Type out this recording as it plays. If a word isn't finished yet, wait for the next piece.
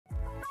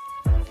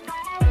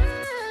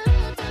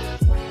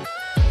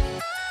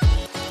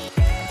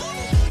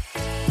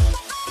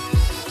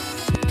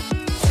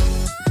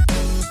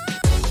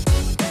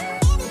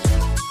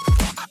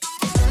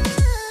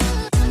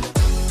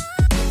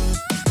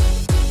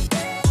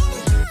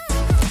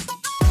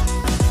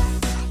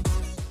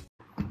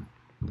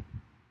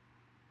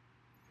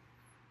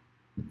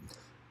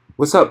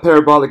What's up,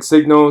 Parabolic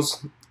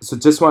Signals? So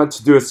just wanted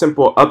to do a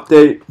simple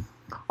update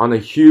on a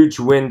huge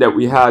win that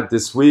we had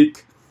this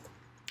week.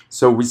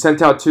 So we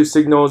sent out two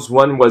signals.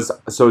 One was,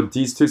 so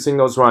these two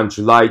signals were on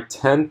July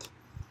 10th.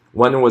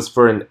 One was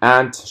for an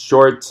ANT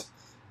short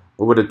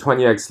with a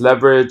 20x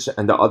leverage,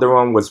 and the other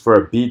one was for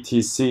a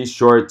BTC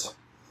short.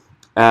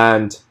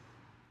 And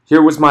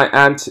here was my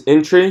ANT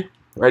entry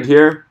right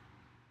here.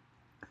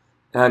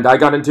 And I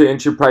got into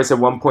entry price at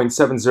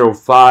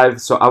 1.705,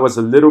 so I was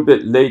a little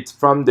bit late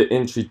from the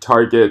entry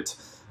target,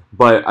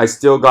 but I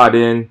still got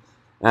in.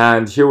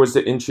 And here was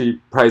the entry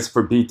price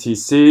for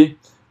BTC,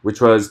 which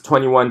was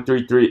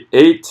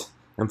 21,338,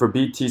 and for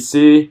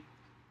BTC,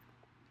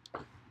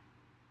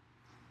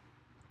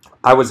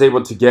 I was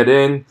able to get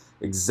in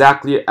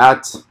exactly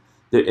at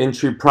the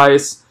entry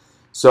price.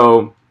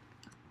 So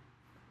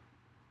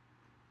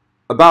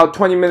about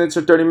 20 minutes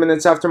or 30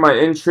 minutes after my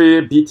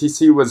entry,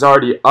 BTC was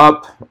already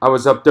up. I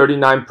was up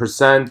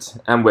 39%,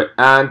 and with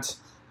ANT,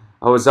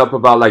 I was up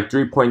about like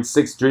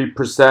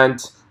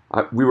 3.63%.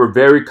 We were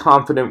very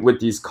confident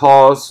with these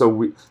calls,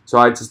 so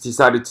I just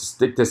decided to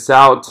stick this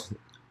out.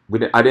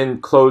 I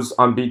didn't close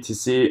on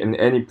BTC in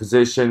any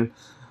position,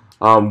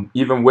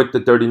 even with the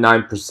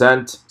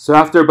 39%. So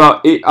after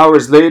about 8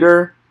 hours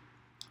later,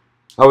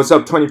 I was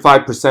up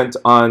 25%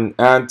 on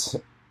ANT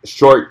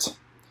short,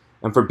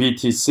 and for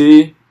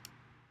BTC,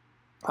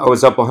 I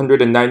was up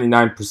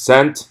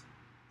 199%,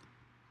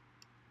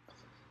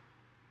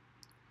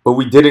 but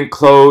we didn't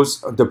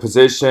close the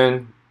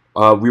position.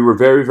 We were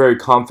very, very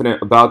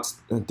confident about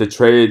the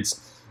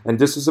trades, and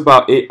this was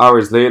about 8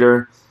 hours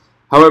later.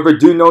 However,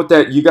 do note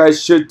that you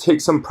guys should take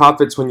some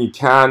profits when you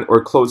can,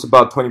 or close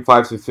about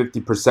 25 to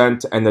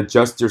 50% and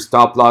adjust your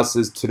stop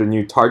losses to the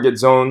new target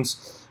zones.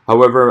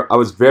 However, I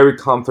was very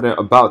confident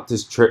about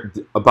this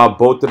about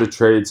both of the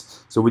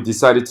trades, so we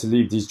decided to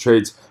leave these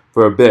trades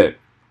for a bit.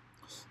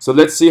 So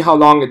let's see how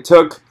long it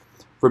took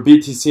for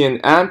BTC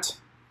and ANT.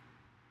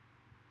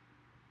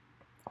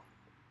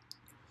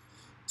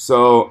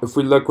 So if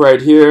we look right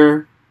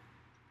here,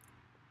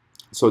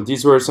 so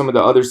these were some of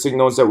the other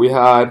signals that we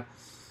had,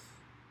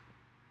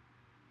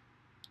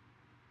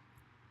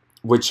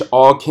 which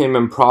all came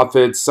in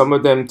profits. Some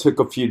of them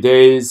took a few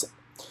days.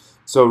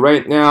 So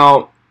right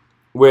now,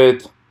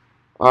 with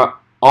all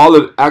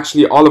of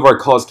our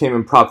calls came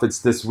in profits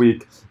this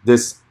week.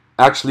 This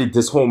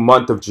whole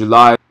month of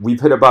July,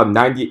 we've hit about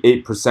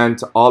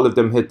 98%. All of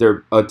them hit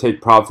their take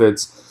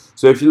profits.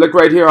 So if you look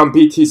right here on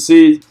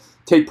BTC,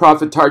 take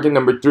profit target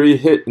number 3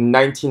 hit in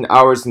 19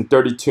 hours and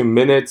 32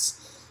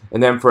 minutes.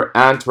 And then for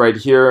ANT right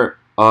here,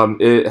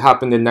 it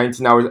happened in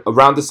 19 hours,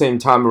 around the same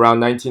time, around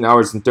 19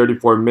 hours and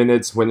 34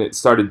 minutes when it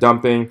started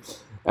dumping.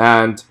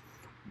 And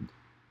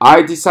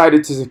I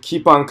decided to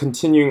keep on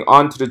continuing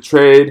on to the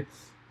trade.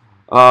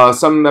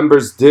 Some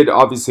members did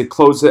obviously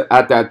close it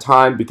at that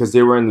time because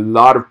they were in a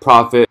lot of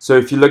profit. So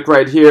if you look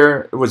right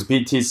here, it was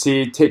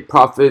BTC, take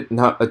profit,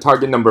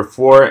 target number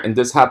 4, and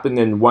this happened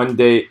in 1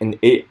 day and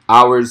 8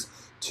 hours,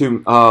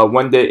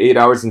 1 day, 8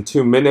 hours and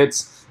 2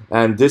 minutes.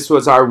 And this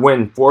was our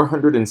win,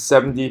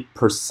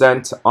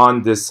 470%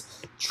 on this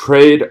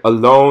trade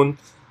alone.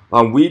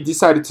 We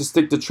decided to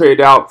stick the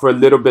trade out for a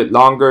little bit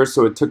longer,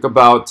 so it took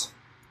about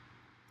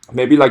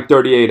maybe like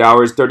 38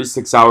 hours,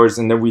 36 hours,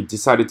 and then we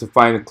decided to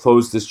finally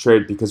close this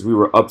trade because we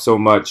were up so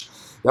much.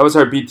 That was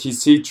our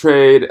BTC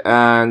trade,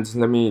 and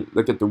let me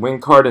look at the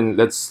win card and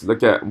let's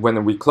look at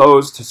when we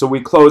closed. So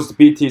we closed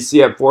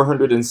BTC at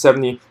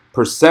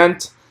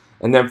 470%,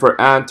 and then for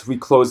ANT we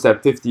closed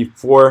at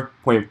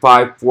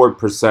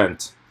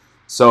 54.54%.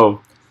 So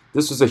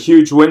this was a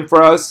huge win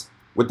for us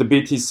with the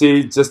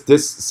BTC. Just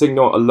this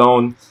signal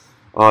alone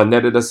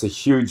netted us a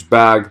huge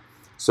bag.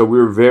 So we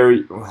were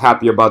very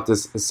happy about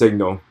this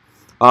signal.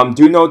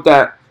 Do note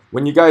that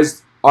when you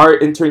guys are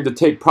entering the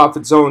take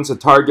profit zones, the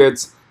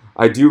targets,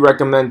 I do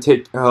recommend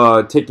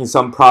taking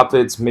some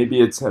profits.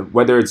 Maybe it's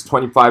whether it's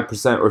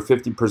 25% or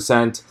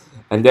 50%,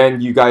 and then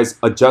you guys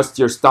adjust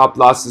your stop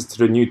losses to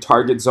the new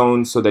target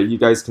zone so that you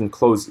guys can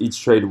close each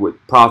trade with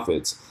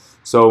profits.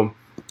 So,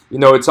 you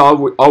know, it's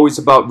always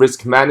about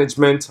risk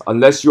management,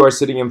 unless you are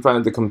sitting in front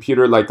of the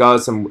computer like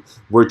us and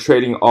we're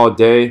trading all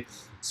day.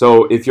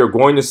 So if you're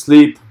going to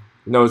sleep,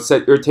 you know,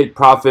 set your take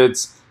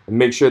profits and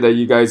make sure that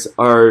you guys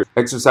are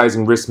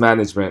exercising risk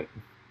management.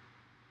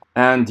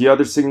 And the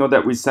other signal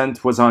that we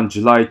sent was on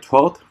July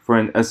 12th for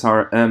an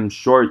SRM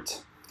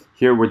short.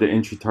 Here were the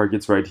entry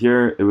targets right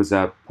here. It was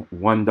at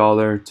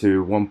 $1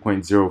 to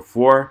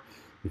 1.04.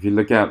 If you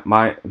look at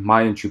my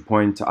entry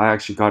point, I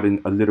actually got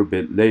in a little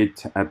bit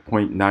late at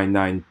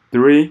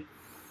 0.993.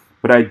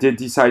 But I did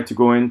decide to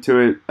go into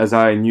it as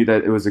I knew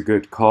that it was a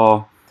good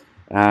call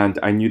and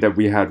I knew that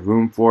we had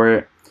room for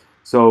it.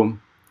 So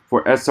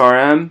for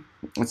SRM,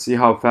 let's see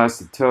how fast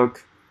it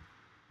took.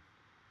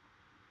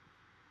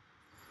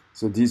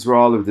 So these were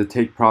all of the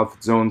take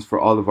profit zones for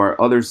all of our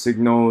other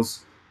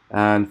signals.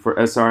 And for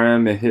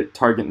SRM, it hit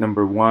target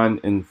number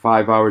 1 in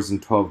 5 hours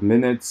and 12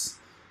 minutes.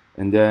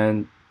 And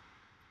then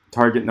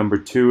target number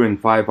 2 in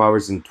 5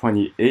 hours and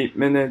 28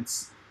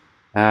 minutes.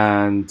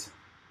 And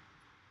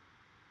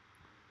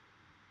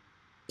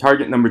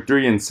target number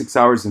 3 in 6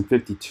 hours and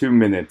 52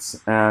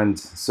 minutes. And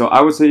so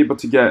I was able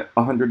to get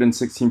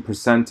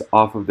 116%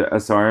 off of the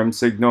SRM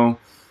signal.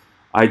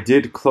 I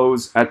did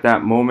close at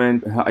that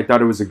moment. I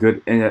thought it was a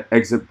good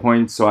exit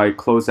point, so I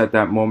closed at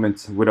that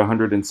moment with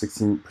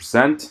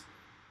 116%.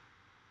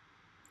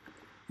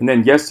 And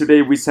then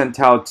yesterday we sent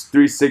out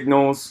 3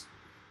 signals,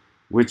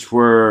 which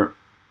were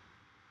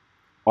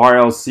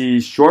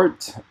RLC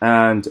short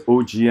and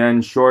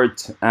OGN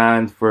short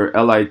and for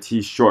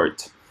LIT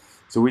short.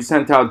 So we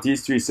sent out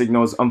these 3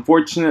 signals.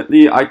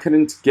 Unfortunately, I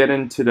couldn't get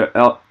into the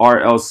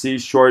RLC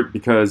short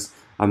because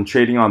I'm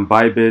trading on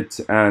Bybit,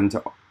 and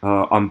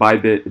on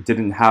Bybit it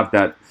didn't have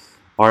that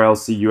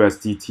RLC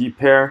USDT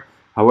pair.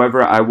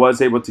 However, I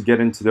was able to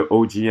get into the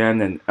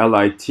OGN and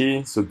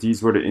LIT. So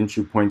these were the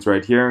entry points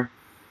right here.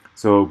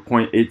 So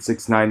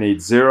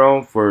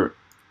 0.86980 for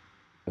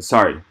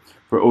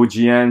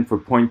OGN for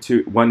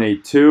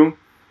 0.2182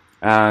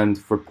 and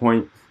for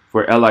LIT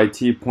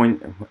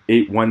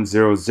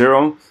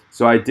 0.8100.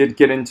 So I did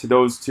get into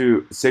those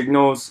 2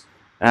 signals,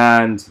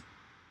 and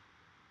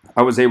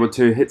I was able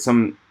to hit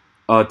some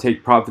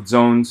take profit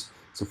zones.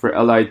 So for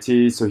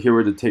LIT, so here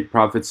were the take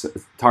profits.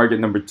 Target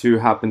number 2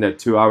 happened at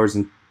 2 hours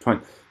and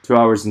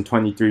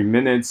 23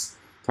 minutes.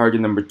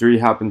 Target number 3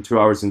 happened 2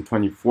 hours and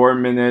 24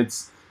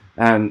 minutes.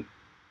 And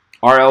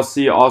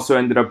RLC also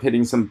ended up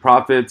hitting some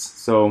profits.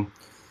 So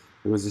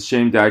it was a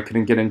shame that I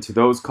couldn't get into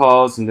those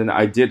calls. And then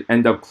I did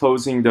end up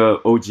closing the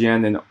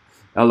OGN and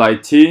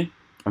LIT.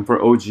 And for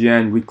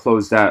OGN, we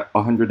closed at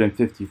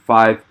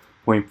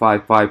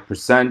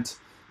 155.55%.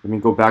 Let me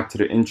go back to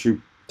the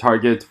entry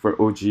target for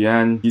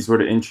OGN. These were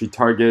the entry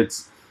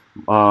targets.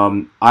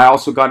 I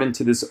also got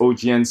into this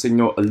OGN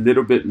signal a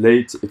little bit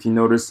late. If you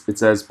notice, it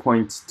says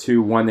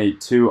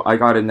 0.2182. I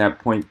got in at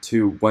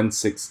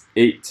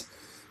 0.2168.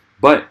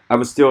 But I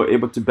was still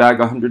able to bag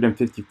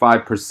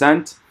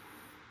 155%.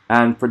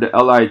 And for the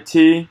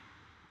LIT,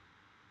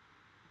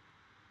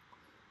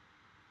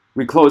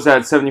 we closed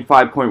at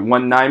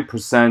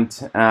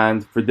 75.19%.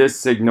 And for this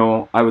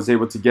signal, I was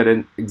able to get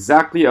in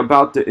exactly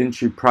about the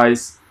entry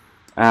price.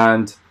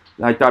 And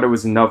I thought it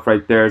was enough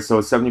right there. So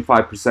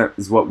 75%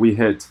 is what we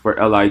hit for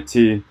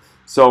LIT.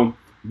 So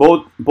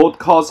both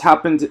calls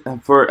happened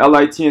for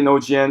LIT and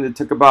OGN. It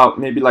took about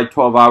maybe like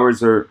 12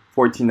 hours or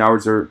 14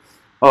 hours for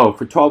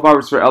 12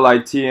 hours for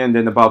LIT and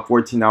then about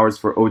 14 hours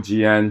for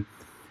OGN.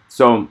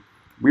 So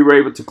we were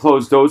able to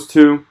close those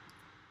 2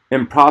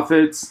 in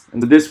profits.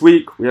 And this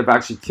week we have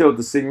actually killed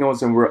the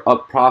signals and we're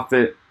up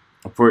profit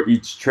for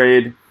each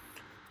trade.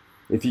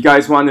 If you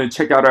guys want to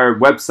check out our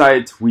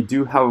website, we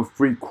do have a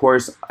free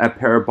course at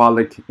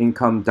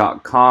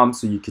parabolic.com,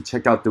 so you can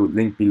check out the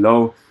link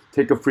below.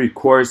 Take a free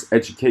course,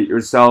 educate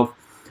yourself,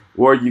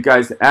 or you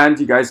guys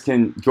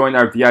can join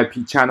our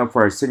VIP channel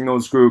for our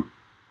signals group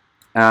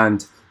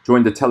and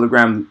join the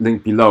Telegram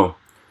link below.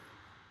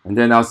 And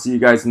then I'll see you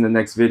guys in the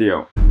next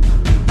video.